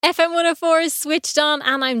FM 104 is switched on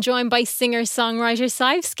and I'm joined by singer-songwriter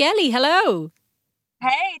Saibh Skelly. Hello.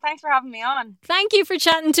 Hey, thanks for having me on. Thank you for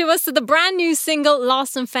chatting to us. So the brand new single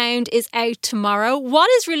Lost and Found is out tomorrow. What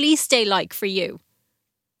is release day like for you?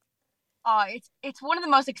 Oh, it's one of the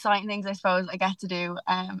most exciting things I suppose I get to do.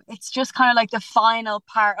 It's just kind of like the final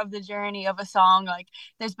part of the journey of a song. Like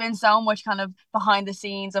there's been so much kind of behind the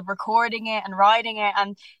scenes of recording it and writing it,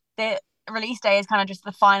 and the release day is kind of just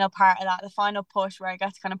the final part of that, the final push where I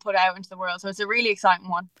get to kind of put it out into the world. So it's a really exciting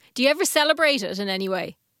one. Do you ever celebrate it in any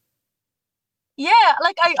way? Yeah,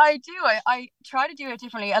 like I do. I try to do it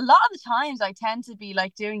differently. A lot of the times I tend to be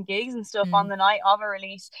like doing gigs and stuff on the night of a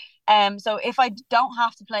release. So if I don't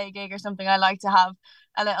have to play a gig or something, I like to have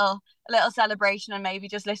a little celebration and maybe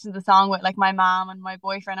just listen to the song with like my mom and my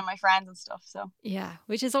boyfriend and my friends and stuff. So Yeah,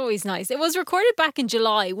 which is always nice. It was recorded back in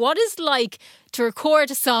July. What is it like to record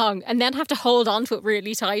a song and then have to hold on to it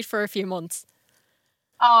really tight for a few months?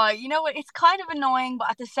 oh, you know what? It's kind of annoying, but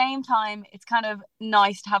at the same time, it's kind of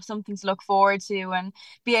nice to have something to look forward to and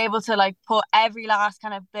be able to like put every last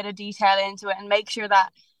kind of bit of detail into it and make sure that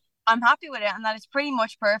I'm happy with it and that it's pretty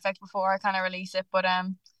much perfect before I kind of release it. But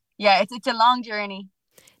yeah, it's a long journey.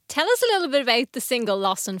 Tell us a little bit about the single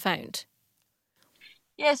Lost and Found.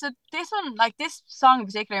 Yeah, so this one, like this song in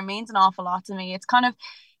particular, means an awful lot to me.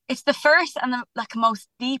 It's the first and the like most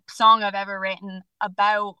deep song I've ever written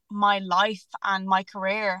about my life and my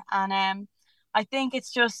career. And I think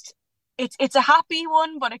it's a happy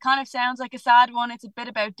one, but it kind of sounds like a sad one. It's a bit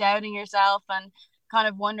about doubting yourself and kind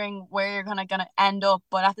of wondering where you're gonna end up.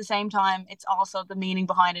 But at the same time, it's also the meaning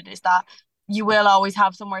behind it is that you will always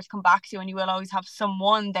have somewhere to come back to and you will always have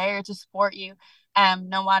someone there to support you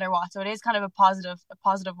no matter what. So it is kind of a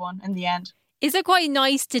positive one in the end. Is it quite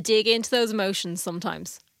nice to dig into those emotions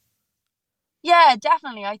sometimes? Yeah,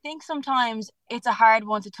 definitely. I think sometimes it's a hard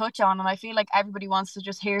one to touch on, and I feel like everybody wants to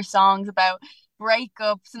just hear songs about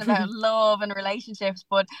breakups and about love and relationships.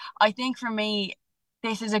 But I think for me,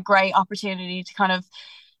 this is a great opportunity to kind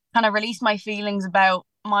of release my feelings about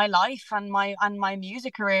my life and my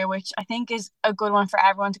music career, which I think is a good one for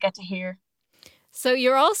everyone to get to hear. So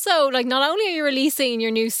you're also like, not only are you releasing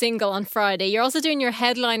your new single on Friday, you're also doing your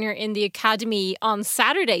headliner in the Academy on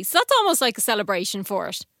Saturday. So that's almost like a celebration for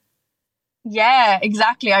it. Yeah,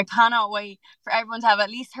 exactly. I cannot wait for everyone to have at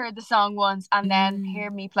least heard the song once and then hear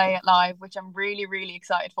me play it live, which I'm really, really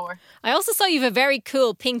excited for. I also saw you have a very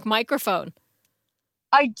cool pink microphone.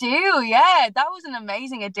 I do, yeah. That was an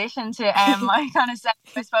amazing addition to my kind of set.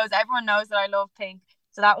 I suppose everyone knows that I love pink.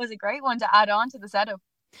 So that was a great one to add on to the setup.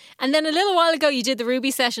 And then a little while ago you did the Ruby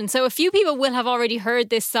session. So a few people will have already heard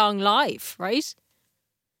this song live, right?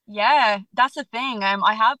 Yeah, that's the thing.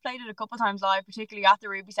 I have played it a couple times live, particularly at the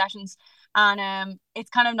Ruby sessions, and it's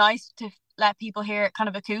kind of nice to let people hear it kind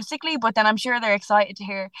of acoustically. But then I'm sure they're excited to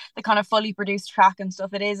hear the kind of fully produced track and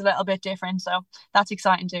stuff. It is a little bit different, so that's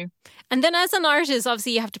exciting too. And then as an artist,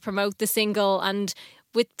 obviously you have to promote the single, and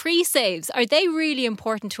with pre-saves, are they really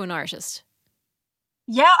important to an artist?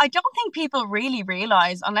 Yeah, I don't think people really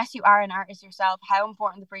realize, unless you are an artist yourself, how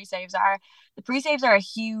important the pre-saves are. The pre-saves are a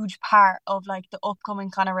huge part of like the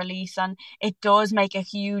upcoming kind of release, and it does make a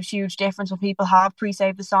huge, huge difference when people have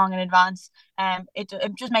pre-saved the song in advance. It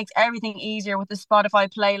just makes everything easier with the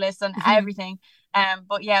Spotify playlist and everything.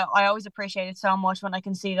 But yeah, I always appreciate it so much when I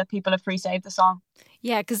can see that people have pre-saved the song.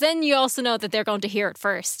 Yeah, because then you also know that they're going to hear it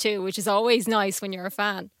first too, which is always nice when you're a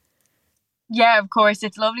fan. Yeah, of course.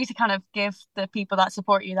 It's lovely to kind of give the people that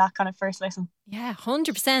support you that kind of first listen. Yeah,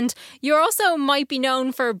 100%. You also might be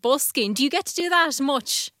known for busking. Do you get to do that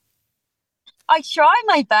much? I try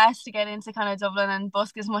my best to get into kind of Dublin and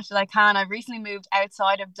busk as much as I can. I've recently moved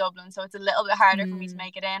outside of Dublin, so it's a little bit harder for me to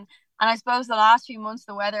make it in. And I suppose the last few months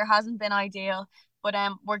the weather hasn't been ideal, but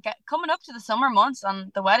coming up to the summer months,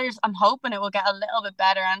 and the weather's I'm hoping it will get a little bit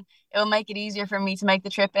better and it will make it easier for me to make the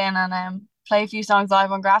trip in and play a few songs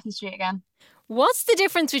live on Grafton Street again. What's the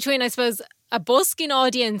difference between, I suppose, a busking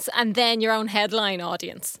audience and then your own headline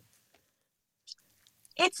audience?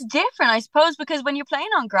 It's different, I suppose, because when you're playing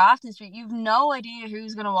on Grafton Street, you've no idea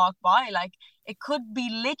who's going to walk by. Like, it could be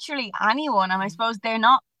literally anyone. And I suppose they're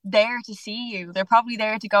not there to see you. They're probably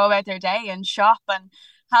there to go about their day and shop and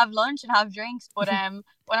have lunch and have drinks. But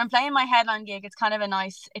when I'm playing my headline gig,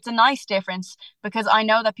 it's a nice difference because I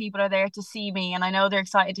know that people are there to see me and I know they're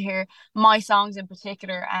excited to hear my songs in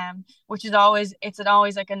particular. Which is always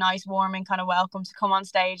like a nice warming kind of welcome to come on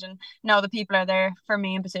stage and know that people are there for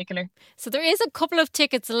me in particular. So there is a couple of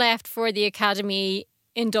tickets left for the Academy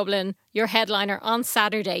in Dublin, your headliner on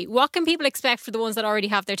Saturday. What can people expect for the ones that already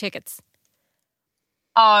have their tickets?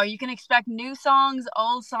 Oh, you can expect new songs,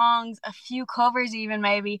 old songs, a few covers even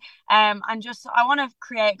maybe. And just I want to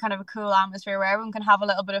create kind of a cool atmosphere where everyone can have a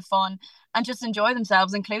little bit of fun and just enjoy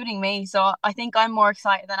themselves, including me. So I think I'm more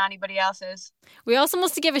excited than anybody else is. We also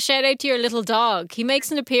must give a shout out to your little dog. He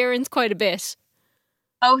makes an appearance quite a bit.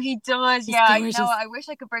 Oh, he does. He's Yeah, you know, gorgeous. I wish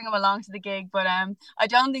I could bring him along to the gig, but I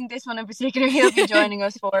don't think this one in particular he'll be joining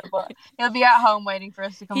us for, but he'll be at home waiting for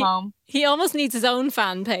us to come he home. he almost needs his own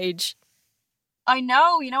fan page. I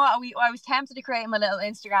know, you know what? I was tempted to create him a little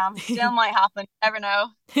Instagram. It still might happen. Never know.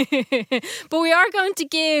 But we are going to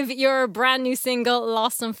give your brand new single,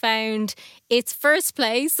 Lost and Found, its first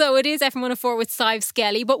play. So it is FM 104 with Saibh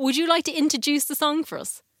Skelly. But would you like to introduce the song for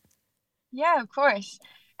us? Yeah, of course.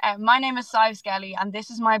 My name is Saibh Skelly, and this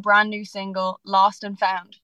is my brand new single, Lost and Found.